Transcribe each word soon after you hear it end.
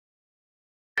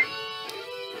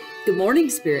Good morning,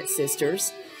 Spirit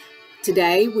Sisters.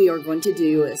 Today we are going to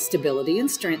do a stability and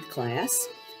strength class.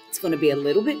 It's going to be a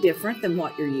little bit different than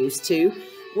what you're used to.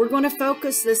 We're going to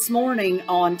focus this morning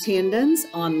on tendons,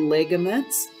 on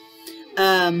ligaments.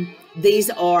 These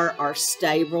are our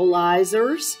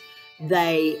stabilizers.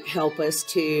 They help us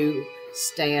to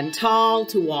stand tall,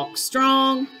 to walk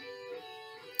strong.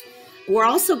 We're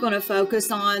also going to focus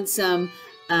on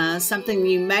something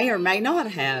you may or may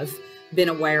not have been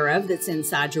aware of that's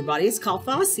inside your body. It's called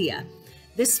fascia.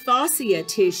 This fascia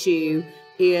tissue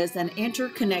is an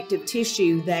interconnective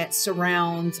tissue that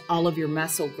surrounds all of your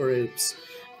muscle groups.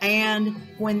 And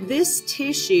when this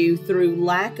tissue, through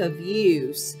lack of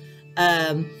use,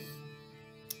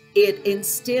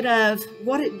 instead of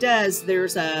what it does,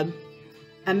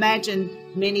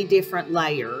 imagine many different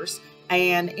layers,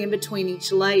 and in between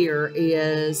each layer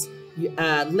is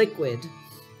liquid.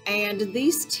 And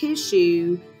these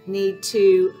tissue need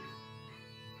to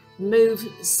move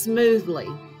smoothly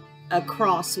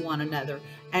across one another.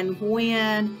 And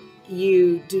when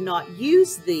you do not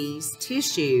use these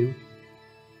tissue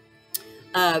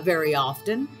very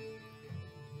often,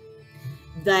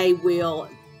 they will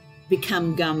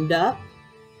become gummed up.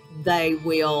 They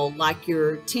will, like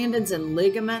your tendons and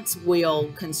ligaments,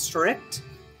 will constrict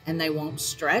and they won't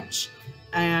stretch.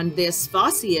 And this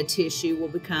fascia tissue will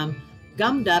become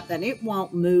gummed up and it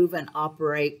won't move and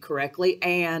operate correctly.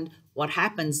 And what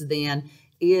happens then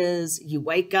is you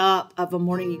wake up of a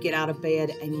morning, you get out of bed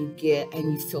and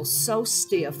you feel so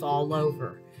stiff all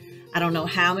over. I don't know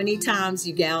how many times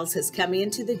you gals has come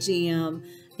into the gym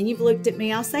and you've looked at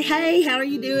me. I'll say, "Hey, how are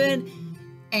you doing?"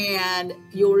 And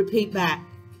you'll repeat back,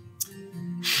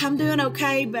 "I'm doing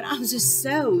okay, but I'm just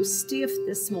so stiff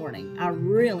this morning. I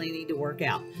really need to work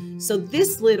out." So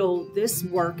this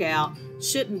workout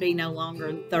shouldn't be no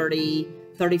longer than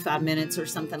 35 minutes or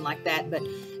something like that. But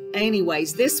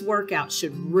anyways, this workout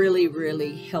should really,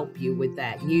 really help you with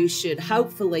that. You should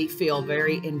hopefully feel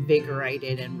very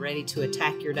invigorated and ready to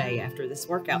attack your day after this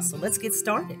workout. So let's get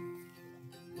started.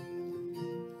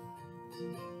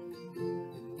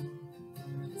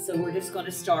 So we're just going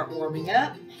to start warming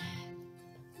up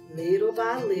little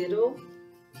by little.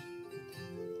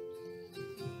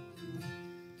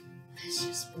 Let's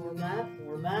just warm up,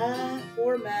 warm up,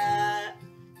 warm up.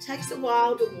 Takes a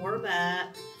while to warm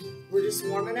up. We're just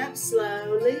warming up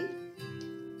slowly.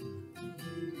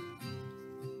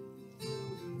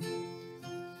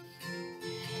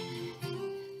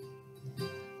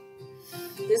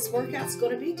 This workout's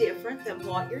going to be different than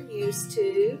what you're used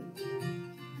to,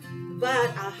 but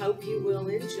I hope you will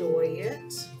enjoy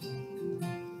it.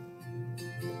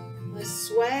 Let's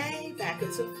sway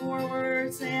backwards and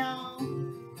forwards now.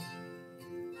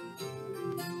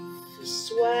 Just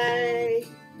sway.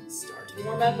 Start to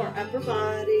warm up our upper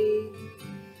body.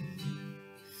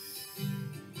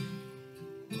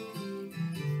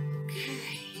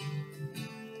 Okay.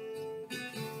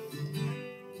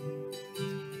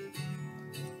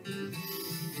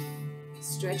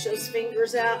 Stretch those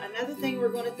fingers out. Another thing we're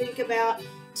going to think about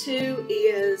too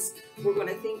is we're going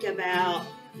to think about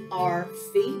our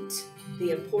feet,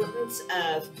 the importance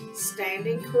of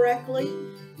standing correctly,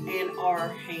 and our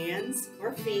hands,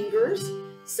 our fingers.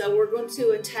 So we're going to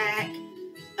attack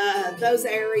those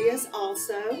areas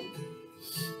also.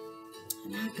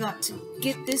 And I've got to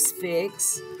get this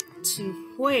fixed to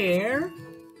where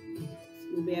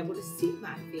you'll be able to see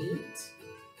my feet.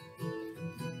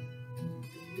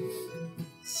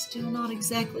 Still not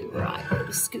exactly right. I'll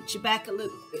just scoot you back a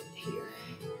little bit here.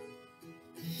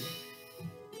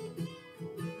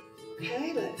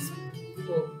 Okay, let's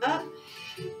pull up.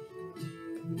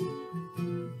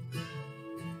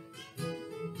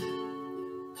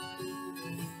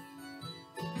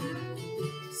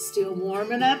 Still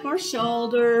warming up our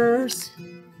shoulders.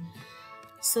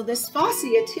 So this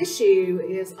fascia tissue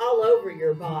is all over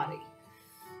your body.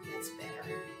 That's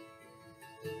better.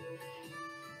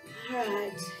 All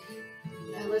right.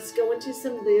 Now let's go into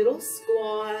some little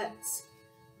squats.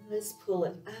 Let's pull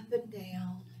it up and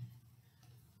down.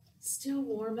 Still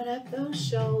warming up those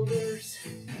shoulders.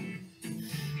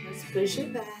 Let's push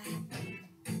it back.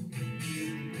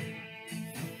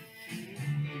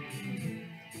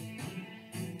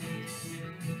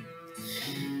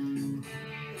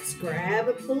 Let's grab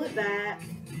and pull it back.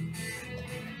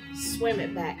 Swim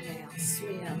it back now.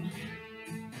 Swim.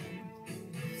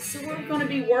 So we're going to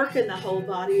be working the whole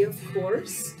body, of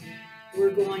course. We're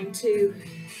going to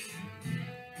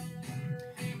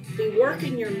be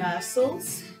working your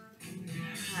muscles.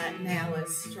 Right, now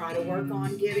let's try to work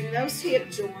on getting those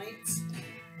hip joints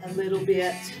a little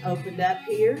bit opened up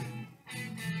here.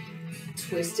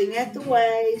 Twisting at the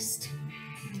waist.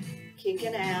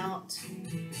 kicking out.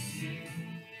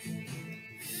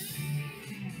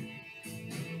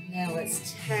 Now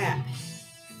let's tap.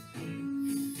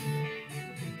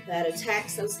 That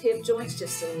attacks those hip joints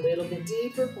just a little bit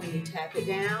deeper when you tap it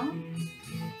down.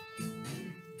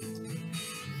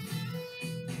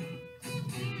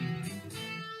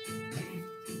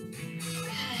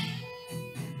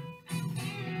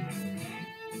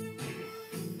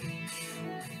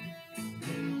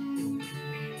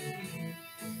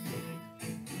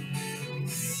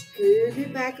 Scoot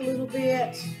it back a little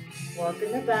bit,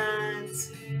 working the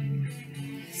binds.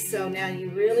 So now you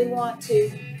really want to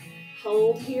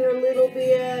hold here a little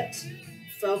bit,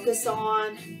 focus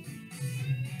on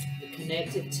the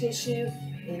connective tissue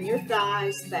in your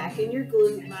thighs, back in your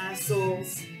glute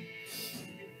muscles.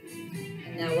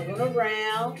 And now we're going to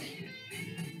round,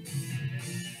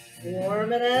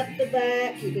 warming up the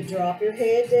back. You can drop your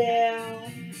head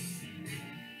down.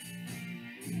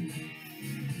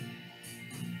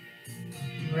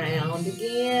 Round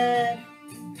again.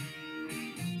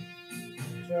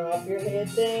 Drop your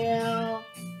head down.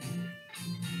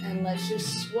 And let's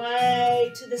just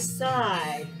sway to the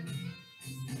side.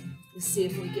 Let's see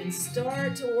if we can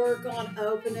start to work on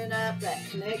opening up that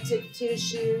connective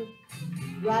tissue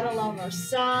right along our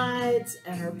sides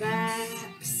and our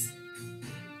backs.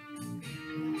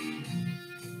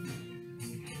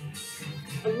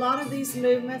 A lot of these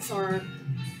movements are,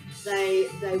 they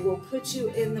will put you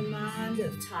in the mind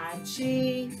of Tai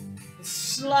Chi,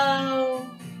 slow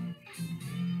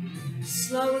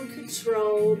and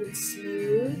controlled and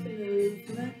smooth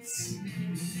movements.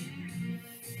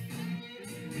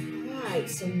 All right,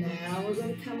 so now we're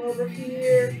going to come over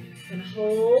here and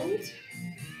hold.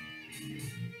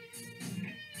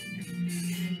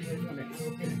 And we're going to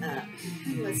open up.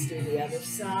 Let's do the other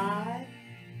side.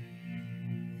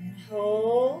 And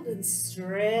hold and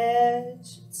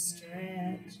stretch and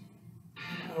stretch.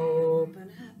 And open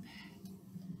up.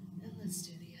 And let's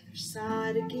do the other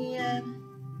side again.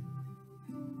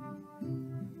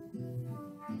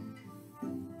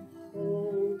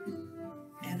 Hold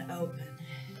and open.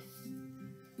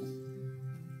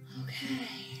 Okay,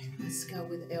 let's go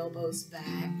with elbows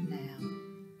back now.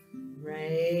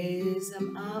 Raise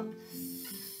them up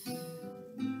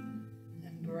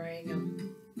and bring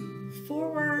them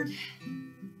forward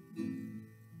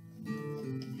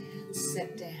and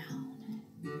sit down.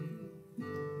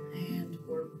 And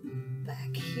we're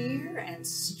back here and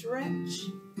stretch.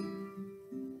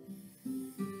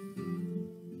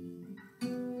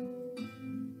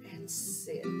 And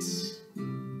sit.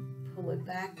 Pull it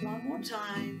back one more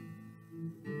time.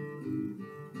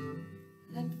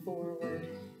 And forward.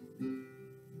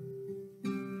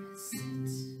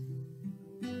 Sit.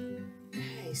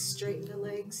 Okay, straighten the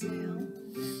legs now.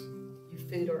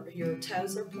 Your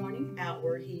toes are pointing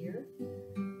outward here.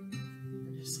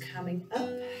 We're just coming up.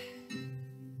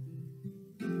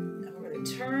 And we're going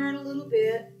to turn a little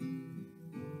bit.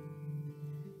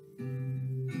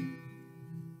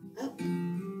 Up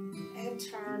and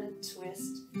turn and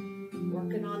twist.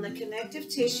 Working on the connective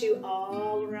tissue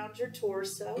all around your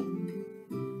torso.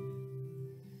 And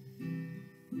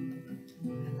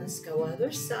let's go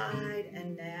other side.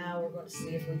 And now we're going to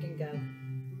see if we can go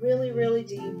really, really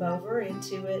deep over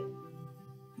into it.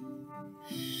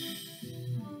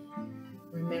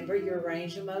 Remember your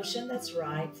range of motion that's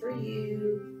right for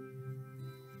you.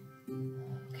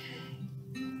 Okay.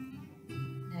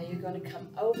 Now you're going to come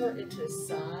over into a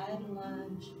side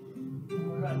lunge.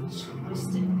 And we're going to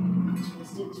twist it,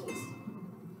 twist it, twist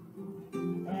it.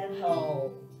 And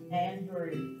hold. And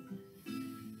breathe.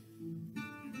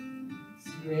 It's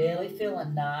really feel a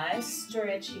nice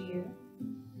stretch here.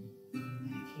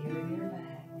 Here in your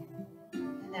back.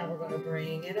 And now we're going to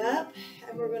bring it up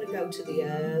and we're going to go to the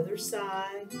other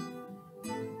side.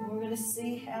 We're going to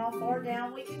see how far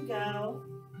down we can go.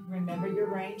 Remember your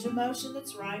range of motion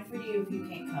that's right for you. If you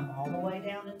can't come all the way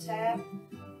down and tap,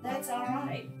 that's all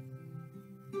right.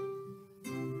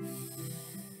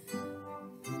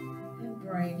 And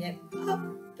bring it up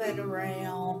and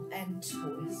around and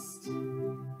twist.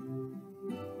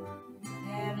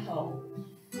 And hold.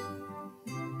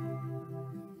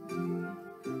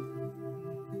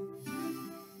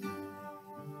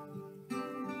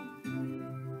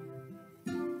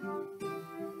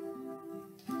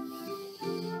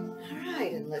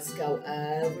 Let's go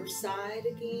other side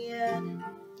again.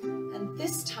 And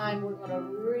this time we're going to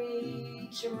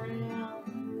reach around.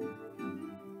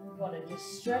 We're going to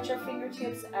just stretch our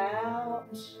fingertips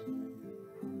out.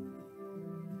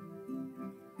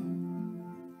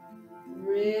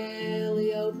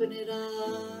 Really open it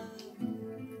up.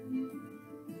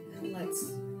 And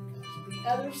let's go to the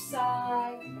Other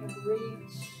side, and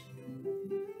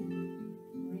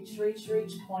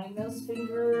reach, pointing those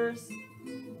fingers.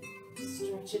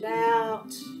 Stretch it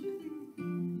out.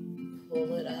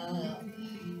 Pull it up.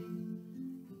 And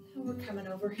we're coming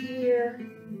over here.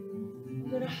 We're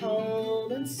going to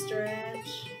hold and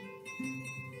stretch.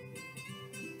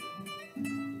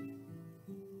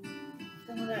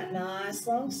 Feeling that nice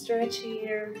long stretch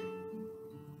here.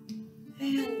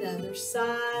 And other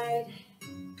side.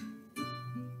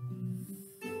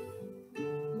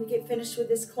 When we get finished with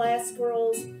this class,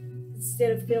 girls,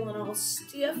 instead of feeling all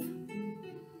stiff,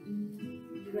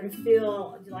 you're going to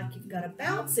feel like you've got a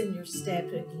bounce in your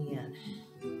step again.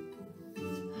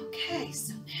 Okay,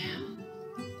 so now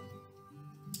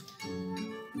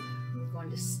we're going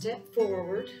to step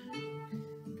forward,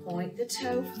 point the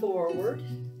toe forward,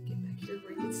 get back here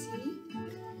where you can see.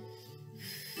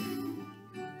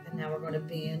 And now we're going to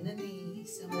bend the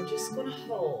knees, and we're just going to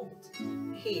hold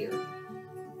here.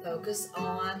 Focus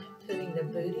on putting the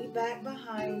booty back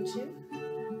behind you.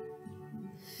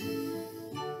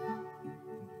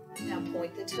 Now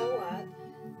point the toe up,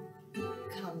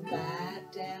 come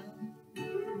back down.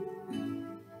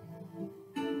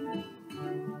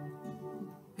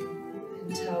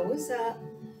 And toe is up.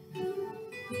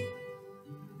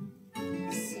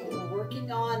 So we're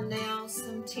working on now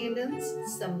some tendons,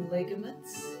 some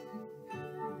ligaments.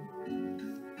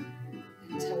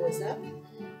 And toe is up.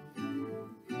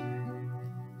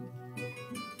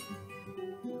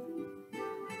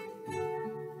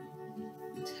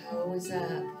 Toe is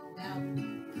up. Now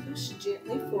push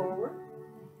gently forward.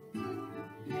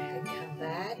 And come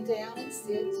back down and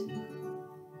sit.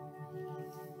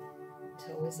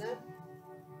 Toe is up.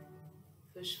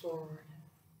 Push forward.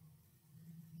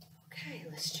 Okay,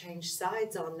 let's change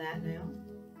sides on that now.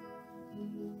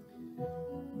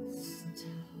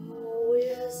 Toe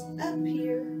is up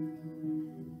here.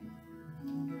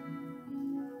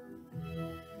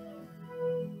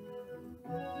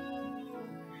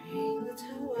 Bring the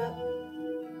toe up.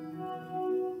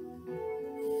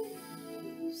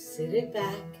 Sit it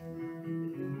back.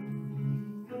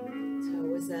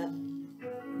 Toe is up.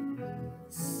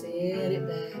 Sit it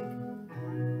back.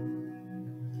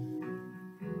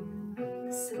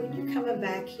 So when you're coming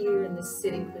back here in this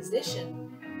sitting position,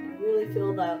 you really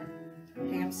feel the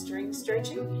hamstring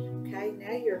stretching. Okay,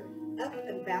 now you're up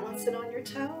and balancing on your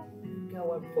toe,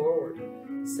 going forward.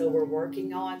 So we're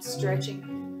working on stretching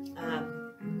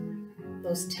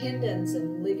those tendons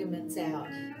and ligaments out.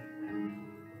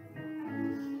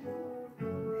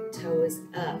 And toe is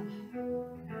up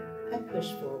and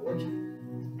push forward.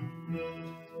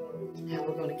 Now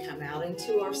we're going to come out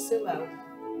into our sumo.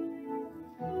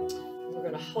 We're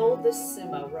going to hold this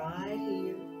sumo right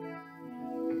here.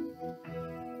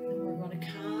 And we're going to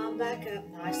come back up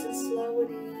nice and slow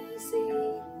and easy.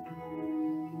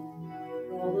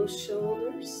 Roll those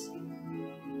shoulders.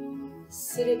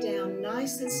 Sit it down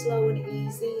nice and slow and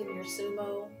easy in your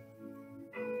sumo.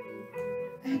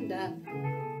 And up.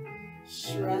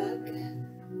 Shrug.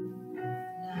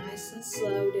 Nice and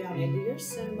slow down into your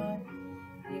sumo.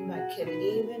 You can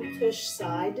even push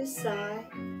side to side.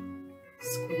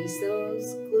 Squeeze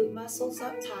those glute muscles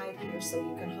up tight here so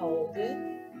you can hold it.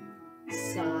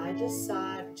 Side to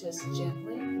side, just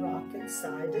gently rocking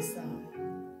side to side.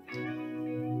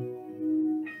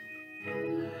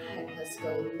 Alright, let's go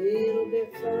a little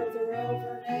bit further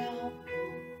over now.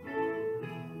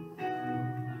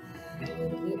 And a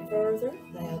little bit further,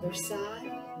 the other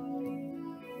side.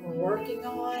 We're working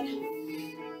on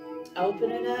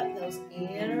opening up those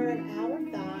inner and outer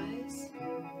thighs.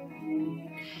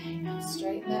 Okay, now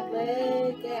straighten that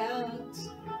leg out.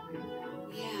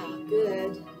 Yeah,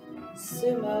 good.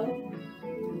 Sumo.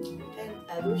 And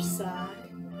other side.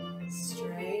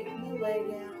 Straighten the leg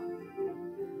out.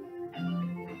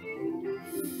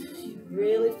 You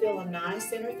really feel a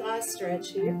nice inner thigh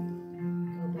stretch here.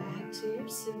 Go back to your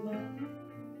sumo.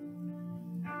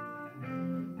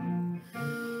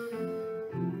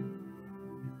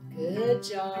 Good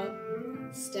job.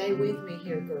 Stay with me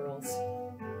here, girls.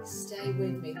 Stay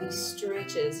with me. These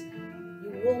stretches,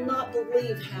 you will not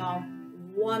believe how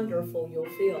wonderful you'll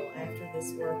feel after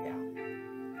this workout.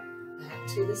 Back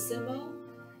to the sumo.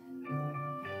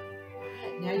 All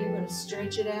right, now you're going to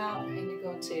stretch it out and you're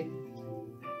going to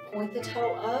point the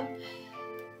toe up.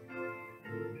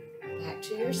 Back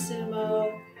to your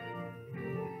sumo.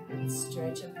 And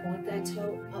stretch and point that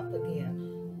toe up again.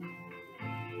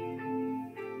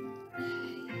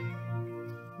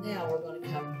 Now we're going to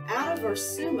come out of our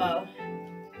sumo,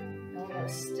 and we're going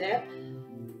to step,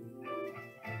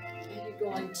 and you're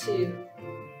going to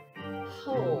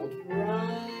hold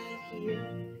right here.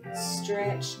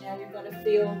 Stretch. Now you're going to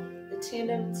feel the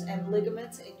tendons and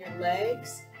ligaments in your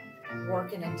legs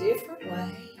work in a different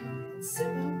way.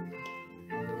 Sumo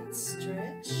and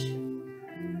stretch.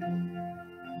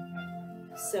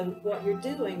 So what you're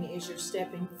doing is you're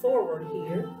stepping forward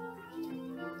here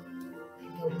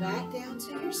and go back down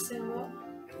to your sumo.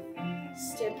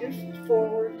 Step your feet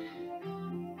forward.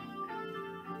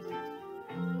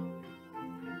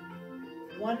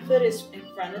 One foot is in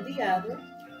front of the other.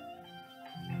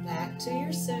 Back to your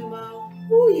sumo.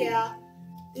 Oh yeah,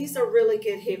 these are really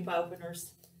good hip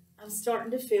openers. I'm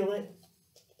starting to feel it.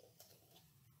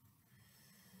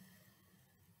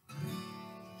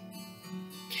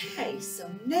 Okay, so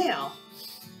now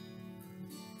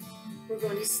we're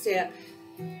going to step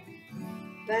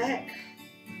back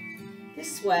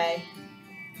this way.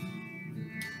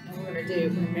 And we're going to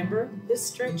do, remember this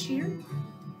stretch here?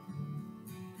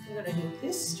 We're going to do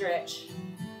this stretch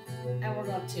and we're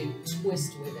going to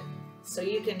twist with it. So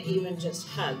you can even just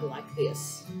hug like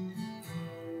this.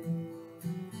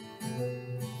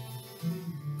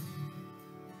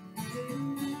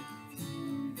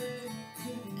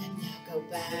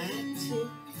 Back to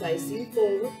facing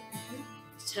forward.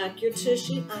 Tuck your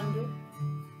tushy under.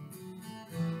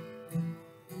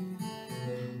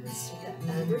 Let's do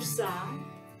the other side.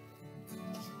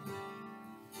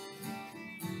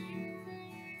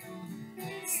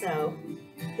 So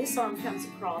this arm comes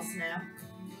across now.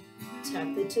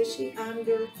 Tuck the tushy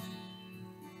under.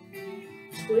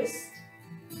 Twist.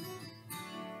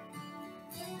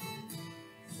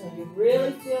 So you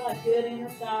really feel a good inner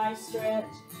thigh stretch.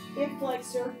 Hip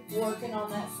flexor working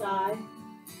on that side.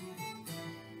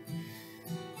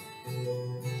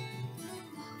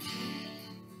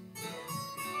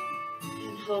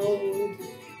 And hold,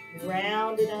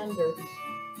 round it under.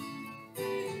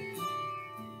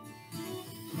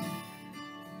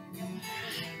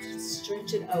 Alright,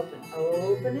 stretch it open.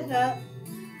 Open it up.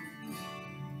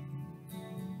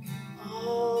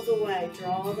 All the way.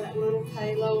 Draw that little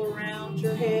halo around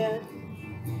your head.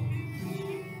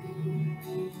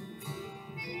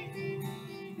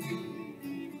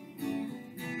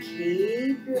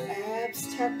 Keep your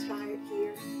abs tucked tight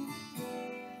here.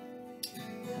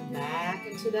 Come back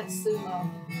into that sumo.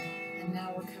 And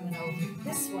now we're coming over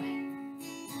this way.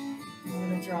 We're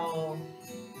going to draw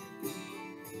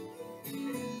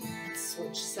and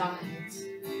switch sides.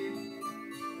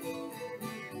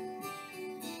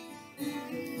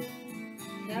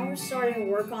 Now we're starting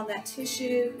to work on that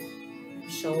tissue,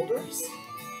 shoulders.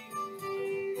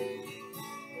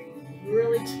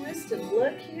 Really twist and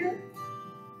look here.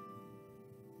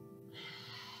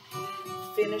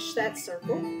 Finish that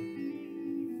circle.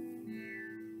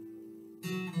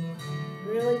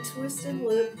 Really twist and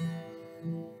loop.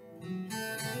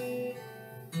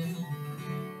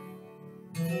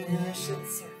 Finish that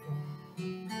circle.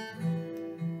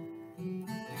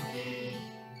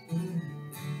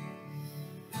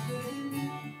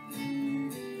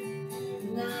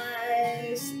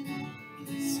 Nice.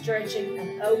 Stretching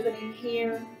and opening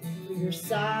here for your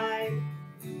side.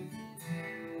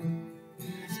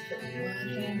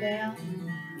 Down,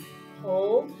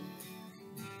 hold,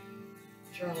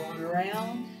 draw on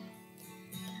around,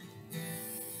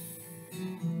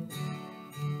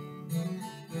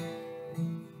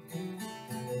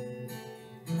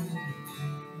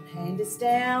 hand is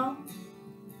down,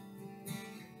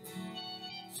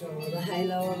 draw the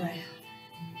halo around.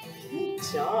 Good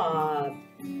job,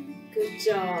 good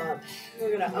job.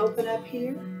 We're going to open up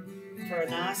here for a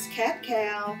nice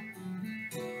cat-cow.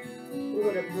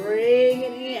 We're going to bring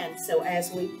it in. So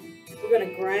as we're going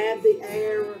to grab the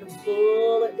air, we're going to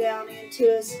pull it down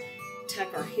into us,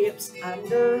 tuck our hips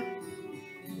under,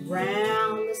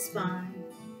 round the spine,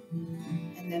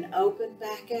 and then open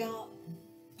back out.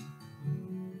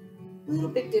 A little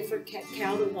bit different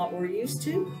cat-cow than what we're used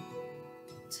to.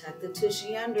 Tuck the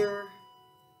tushy under,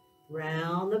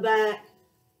 round the back.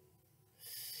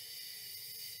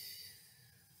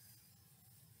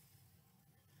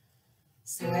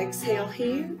 So exhale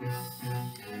here.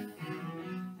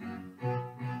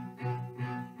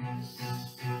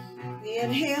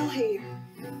 Inhale here.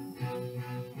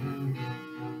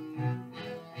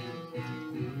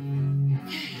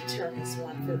 Okay, turn this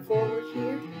one foot forward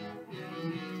here.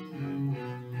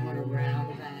 One around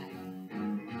the back.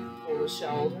 Pull the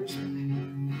shoulders back.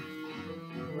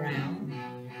 Round.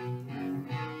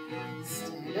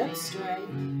 Stand up straight.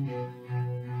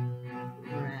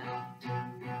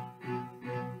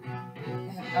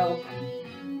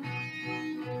 Open,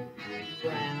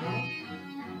 round,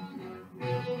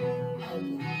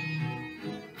 open.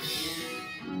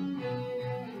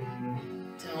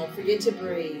 Don't forget to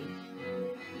breathe.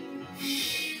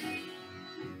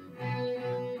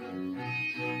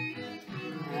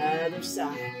 other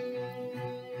side.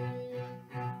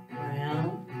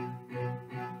 Round.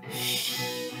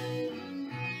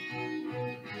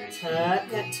 Tuck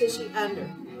that tushy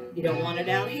under. You don't want it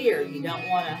out here. You don't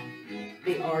want to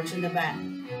be arching the back.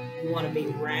 You want to be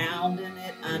rounding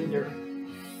it under.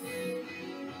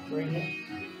 Bring it.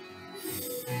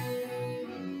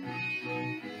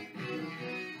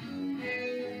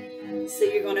 So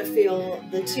you're going to feel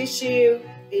the tissue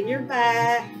in your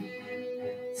back,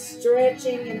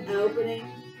 stretching and opening.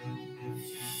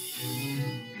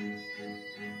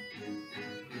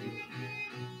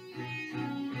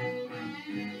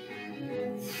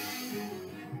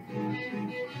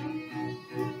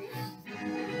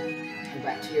 Go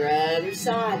back to your other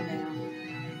side now.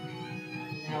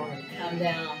 Now we're going to come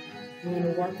down. We're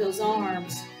going to work those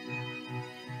arms.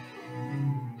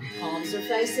 Palms are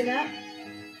facing up.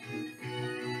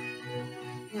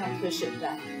 Now push it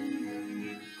back.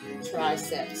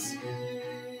 Triceps.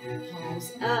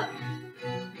 Palms up.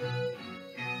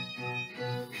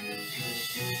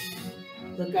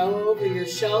 Look over your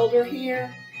shoulder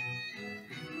here.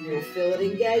 You'll feel it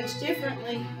engage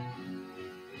differently.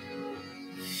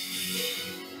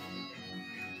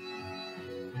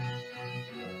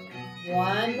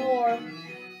 One more.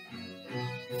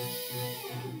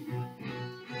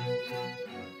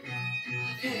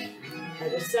 Okay,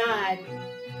 other side.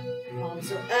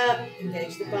 Palms are up.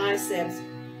 Engage the biceps.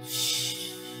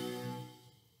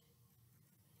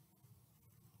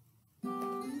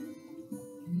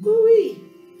 Woo-wee.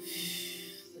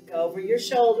 Look over your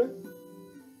shoulder.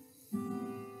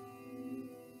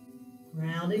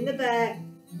 Rounding the back.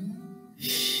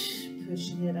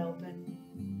 Pushing it open.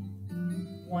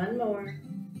 One more.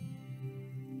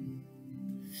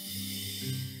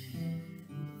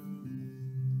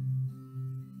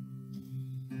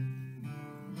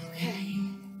 Okay.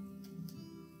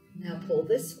 Now pull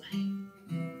this way.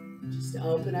 Just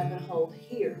open up and hold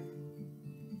here.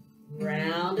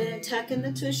 Rounding and tucking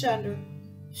the tush under.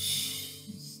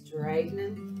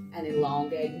 Straightening and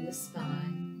elongating the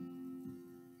spine.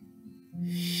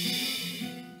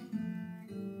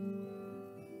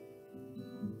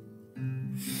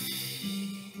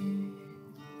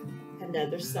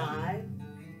 Another side.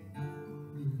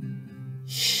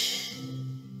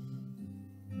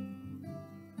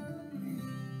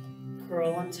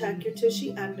 Curl and tuck your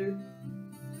tushy under.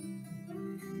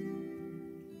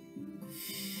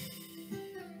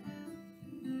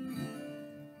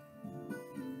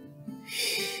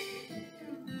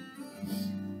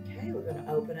 Okay, we're going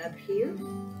to open up here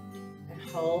and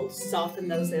hold. Soften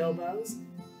those elbows.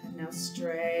 And now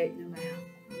straighten them out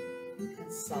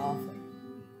and soften.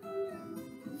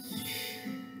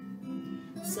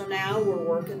 So now we're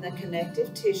working the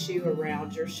connective tissue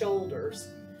around your shoulders,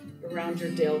 around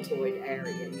your deltoid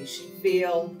area. You should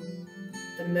feel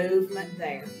the movement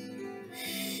there.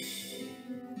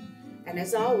 And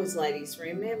as always, ladies,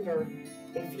 remember,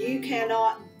 if you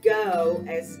cannot go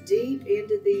as deep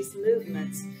into these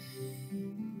movements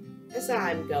as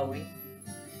I'm going,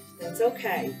 that's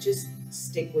okay. Just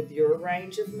stick with your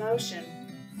range of motion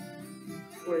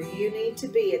where you need to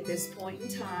be at this point in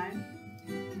time.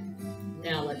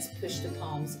 Now let's push the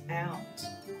palms out.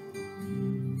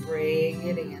 Bring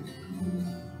it in.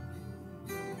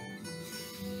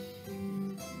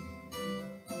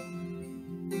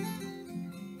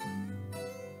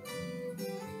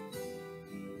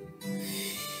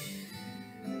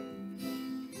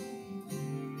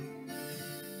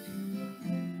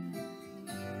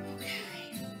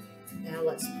 Okay. Now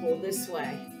let's pull this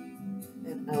way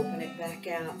and open it back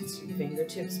out so your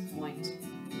fingertips point.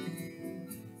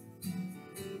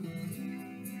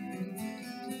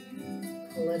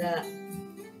 Pull it up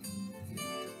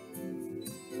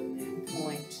and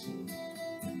point.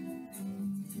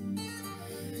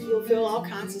 You'll feel all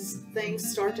kinds of things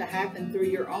start to happen through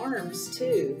your arms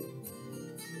too.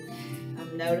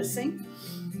 I'm noticing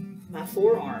my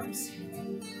forearms.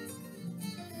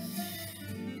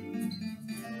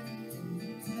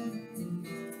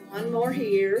 One more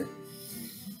here.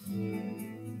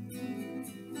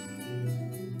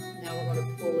 Now we're going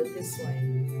to pull it this way.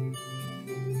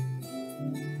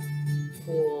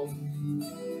 Pull.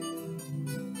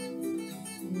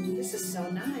 This is so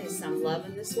nice. I'm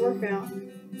loving this workout.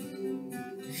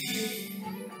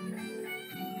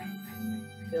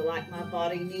 Feel like my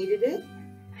body needed it.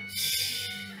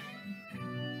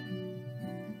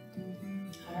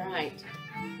 All right.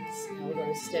 So now we're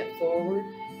going to step forward.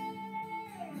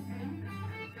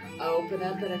 Open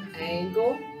up at an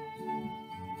angle.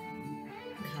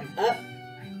 Come up.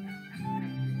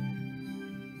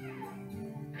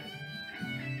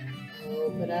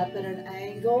 Open up at an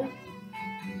angle.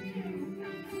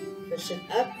 Push it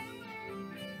up.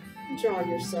 Draw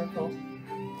your circle.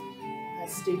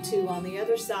 Let's do 2 on the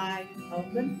other side.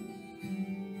 Open.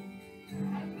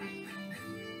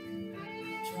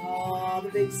 Draw the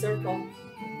big circle.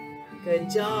 Good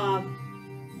job.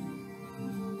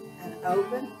 And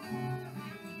open.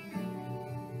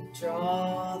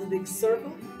 Draw the big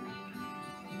circle.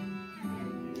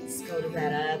 Let's go to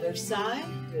that other side.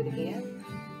 Do it again.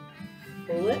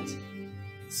 Pull it.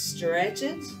 Stretch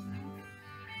it.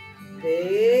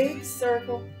 Big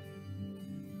circle.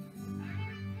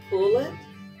 Pull it.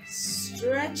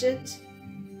 Stretch it.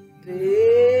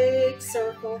 Big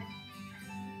circle.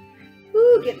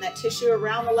 Ooh, getting that tissue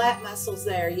around the lat muscles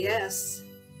there. Yes.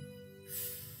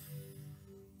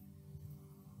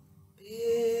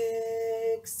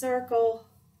 Big circle.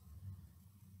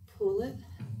 Pull it.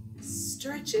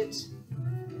 Stretch it.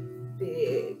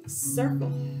 Big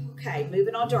circle. Okay,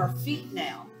 moving on to our feet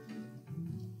now.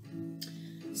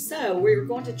 So we're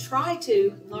going to try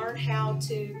to learn how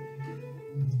to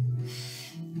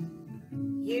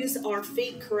use our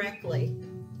feet correctly.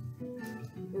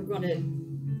 We're going to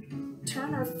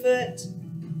turn our foot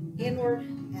inward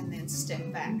and then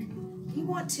step back. You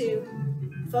want to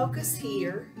focus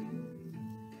here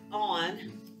on,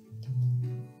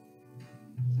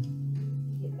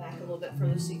 get back a little bit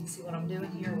further so you can see what I'm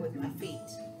doing here with my feet.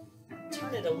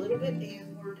 Turn it a little bit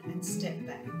inward and step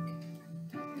back.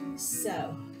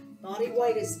 So body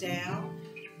weight is down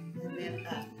and then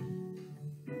up.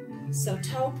 So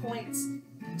toe points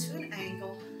to an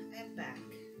angle and back.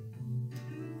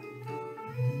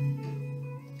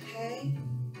 Okay.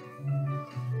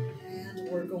 And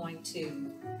we're going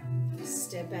to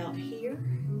step out here.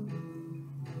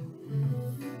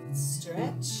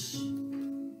 Stretch.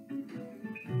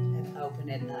 And open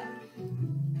it up.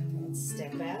 Let's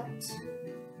step out.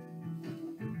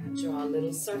 Draw a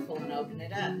little circle and open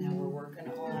it up. Now we're working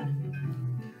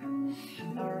on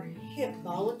our hip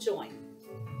ball and joint.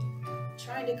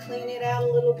 Trying to clean it out a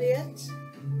little bit.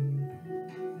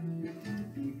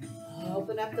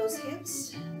 Open up those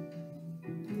hips.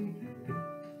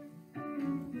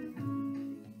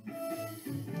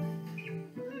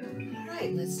 All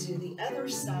right, let's do the other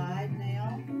side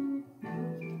now.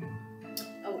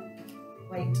 Oh,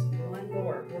 wait, one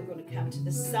more. We're going to come to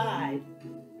the side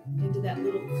into that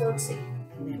little curtsy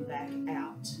and then back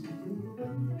out.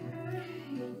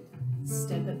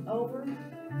 Step it over.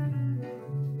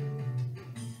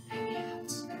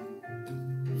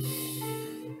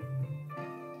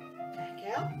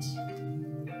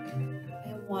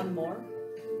 And one more.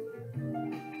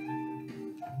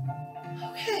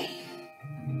 Okay.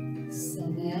 So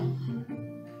now,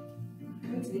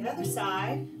 go to the other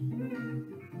side.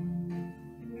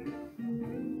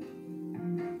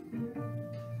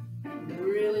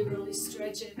 Really, really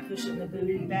stretch it, pushing the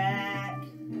booty back.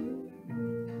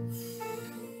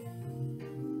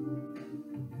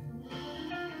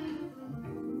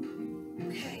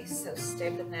 Okay, so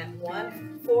stepping that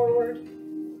one forward.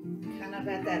 Kind of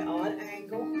at that odd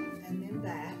angle, and then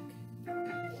back,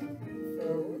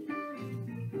 forward,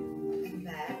 and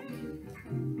back,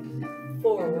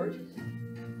 forward,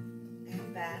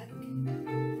 and back,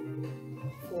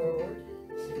 forward,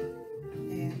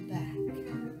 and back.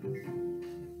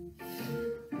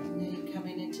 And then you're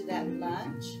coming into that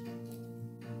lunge,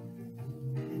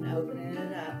 and opening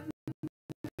it up.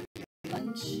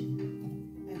 Lunge,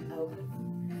 and open.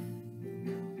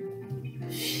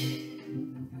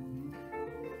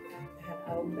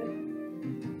 Open,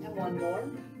 and one more.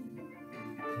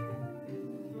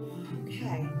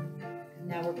 Okay, and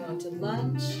now we're going to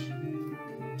lunge.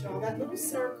 Draw that little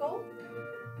circle,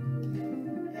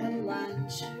 and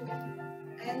lunge,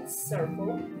 and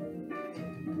circle,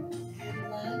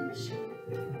 and lunge,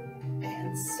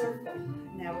 and circle.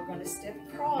 Now we're going to step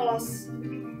across,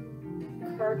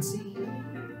 curtsy,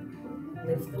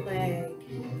 lift the leg,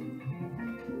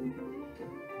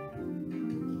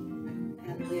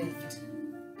 and lift.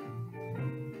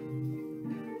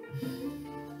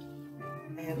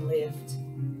 And lift.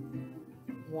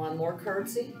 One more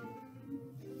curtsy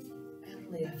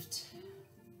and lift.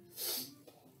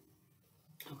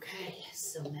 Okay,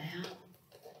 so now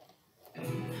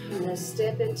I'm going to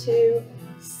step into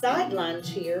side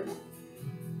lunge here,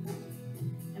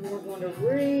 and we're going to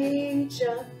reach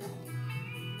up,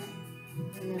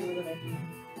 and then we're going to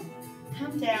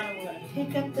come down and we're going to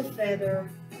pick up the feather,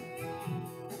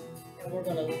 and we're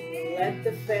going to let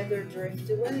the feather drift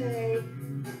away.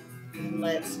 And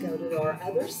let's go to our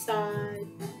other side.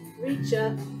 Reach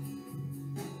up,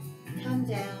 come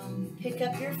down, pick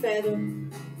up your feather,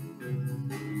 and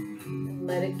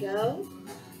let it go.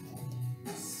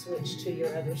 Switch to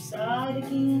your other side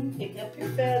again. Pick up your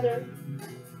feather.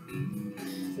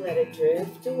 Let it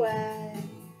drift away.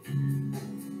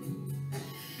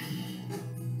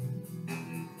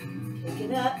 Pick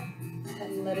it up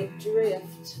and let it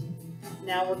drift.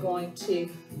 Now we're going to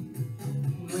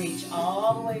reach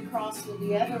all the way across with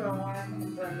the other arm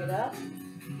and bring it up.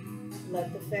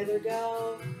 Let the feather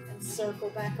go and circle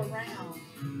back around.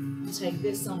 Take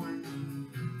this arm.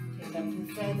 Pick up your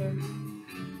feather.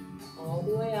 All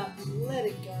the way up. Let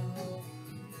it go.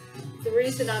 The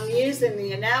reason I'm using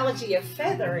the analogy of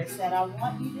feather is that I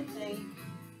want you to think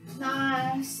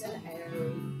nice and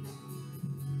airy.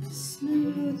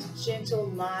 Smooth, gentle,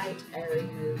 light, airy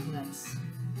movements.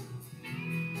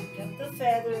 Pick up the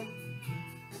feather.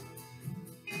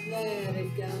 Let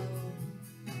it go.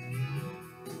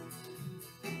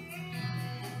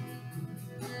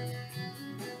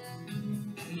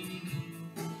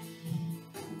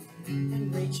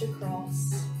 And reach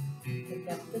across. Pick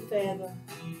up the feather.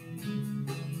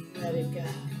 Let it go.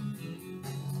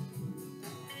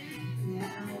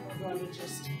 Now we're going to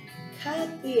just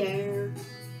cut the air.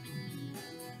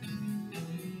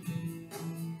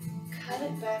 Cut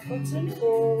it backwards and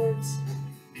forwards.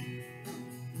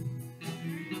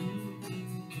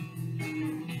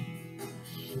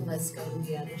 And let's go to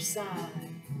the other side.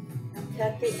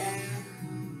 Cut the air.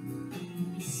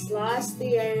 Slice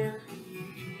the air.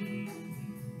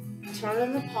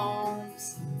 Turn the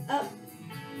palms up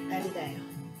and down.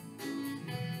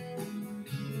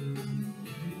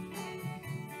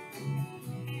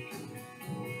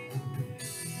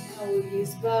 Now we'll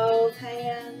use both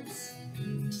hands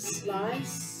to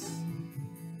slice.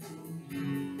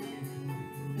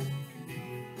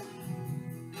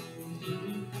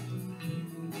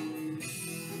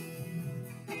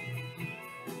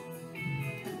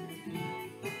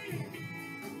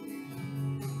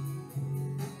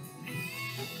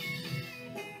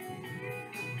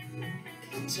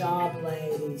 Good job,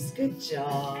 ladies. Good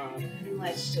job. And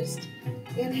let's just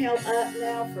inhale up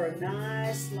now for a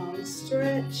nice long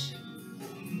stretch.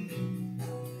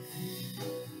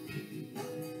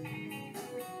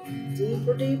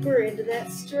 Deeper, deeper into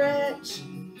that stretch.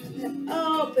 And then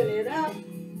open it up.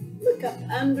 Look up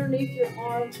underneath your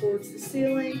arm towards the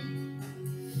ceiling.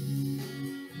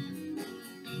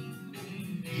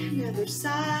 And other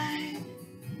side.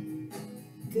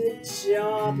 Good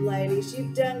job, ladies.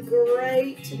 You've done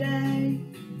great today.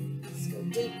 Let's go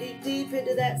deep, deep, deep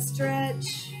into that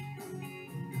stretch.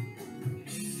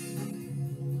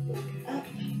 Look up.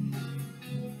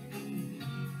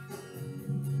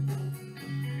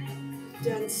 You've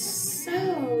done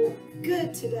so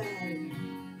good today.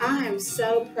 I am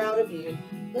so proud of you.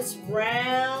 Let's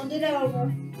round it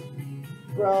over.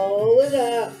 Roll it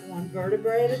up, one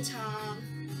vertebra at a time.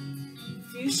 A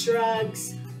few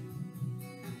shrugs.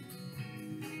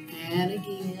 And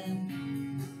again.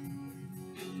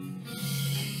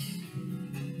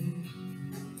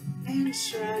 And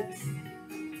shrugs.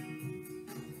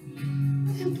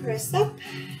 And press up.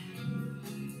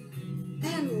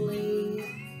 And lean.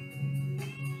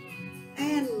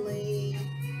 And lean.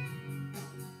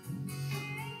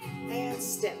 And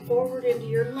step forward into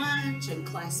your lunge and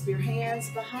clasp your hands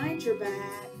behind your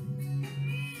back.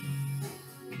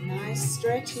 Nice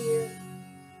stretch here.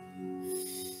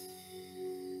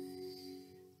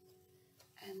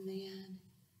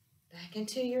 Back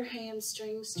into your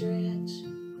hamstring stretch.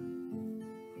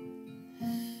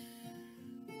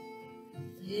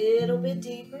 Little bit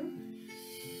deeper.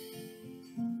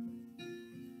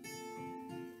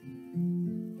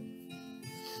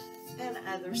 And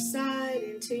other side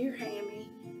into your hammy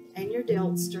and your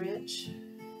delt stretch.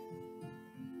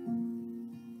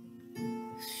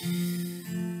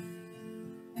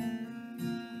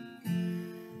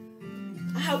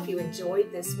 I hope you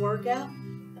enjoyed this workout.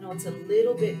 I know it's a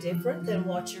little bit different than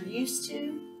what you're used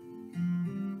to,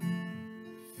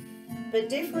 but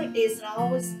different isn't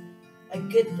always a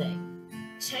good thing.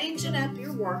 Changing up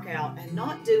your workout and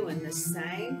not doing the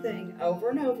same thing over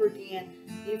and over again,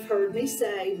 you've heard me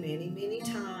say many, many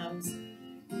times,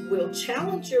 will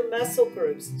challenge your muscle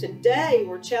groups. Today,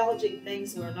 we're challenging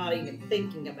things we're not even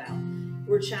thinking about.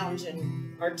 We're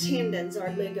challenging our tendons,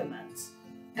 our ligaments,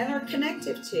 and our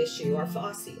connective tissue, our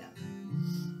fascia.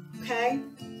 Okay?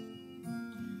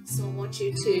 So I want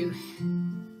you to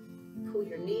pull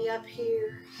your knee up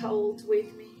here, hold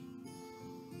with me.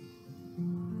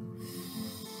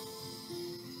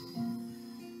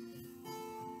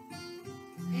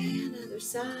 And other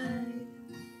side.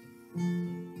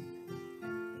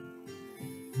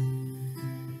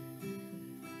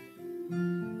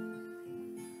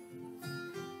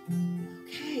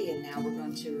 Okay, and now we're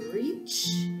going to reach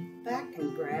back back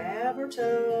and grab our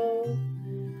toe.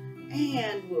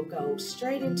 And we'll go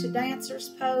straight into dancer's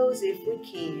pose if we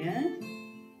can.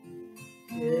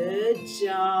 Good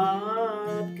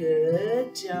job,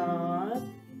 good job.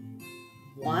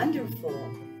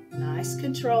 Wonderful. Nice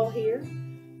control here.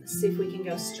 Let's see if we can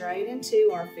go straight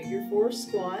into our figure 4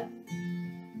 squat.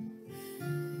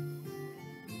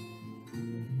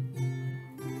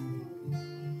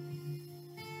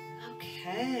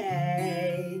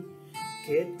 Okay.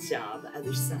 Good job.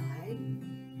 Other side.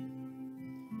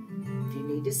 If you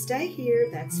need to stay here,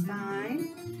 that's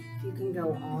fine. If you can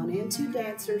go on into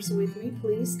dancers with me,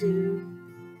 please do.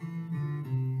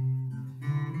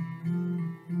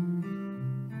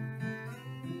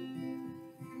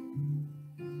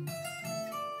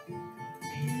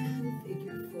 And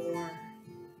figure 4.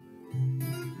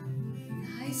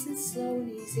 Nice and slow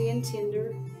and easy and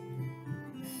tender.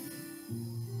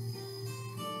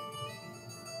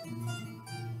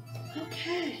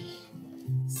 Okay.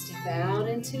 Step out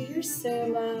into your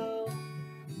sumo.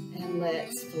 And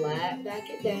let's flat back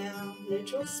it down,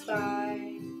 neutral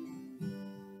spine.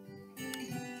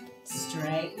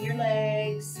 Straighten your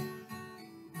legs.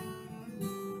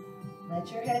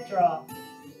 Let your head drop.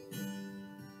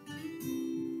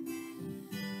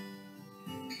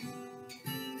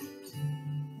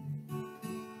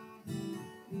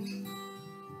 And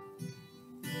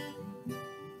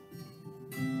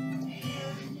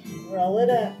roll it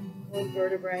up, one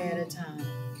vertebrae at a time.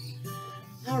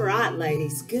 All right,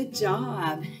 ladies, good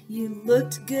job. You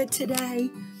looked good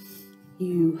today.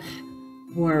 You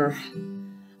were,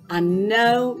 I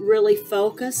know, really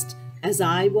focused as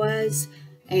I was.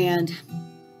 And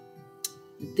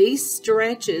these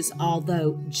stretches,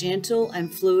 although gentle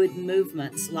and fluid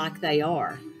movements like they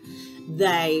are,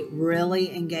 they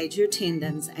really engage your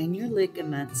tendons and your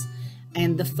ligaments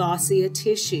and the fascia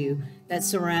tissue that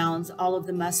surrounds all of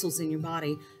the muscles in your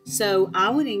body. So I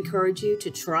would encourage you to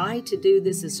try to do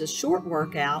this as a short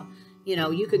workout. You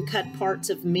know, you can cut parts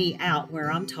of me out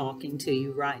where I'm talking to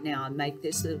you right now and make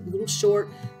this a little short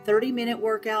 30-minute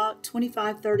workout,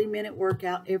 30-minute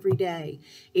workout every day.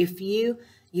 If you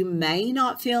may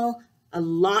not feel a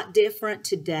lot different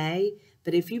today,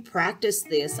 but if you practice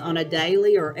this on a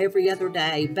daily or every other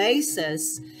day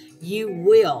basis, you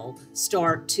will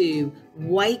start to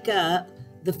wake up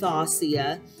the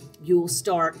fascia. You'll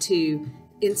start to,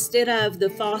 instead of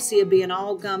the fascia being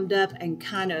all gummed up and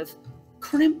kind of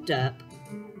crimped up,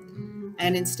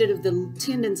 and instead of the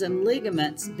tendons and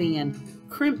ligaments being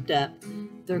crimped up,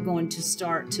 they're going to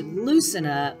start to loosen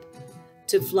up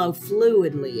to flow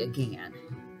fluidly again.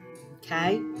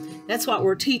 Okay? That's what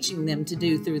we're teaching them to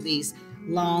do through these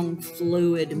long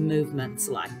fluid movements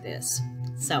like this.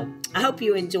 So I hope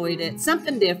you enjoyed it.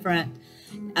 Something different.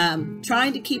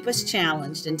 Trying to keep us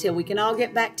challenged until we can all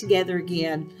get back together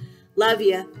again. Love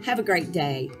you. Have a great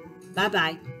day.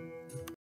 Bye-bye.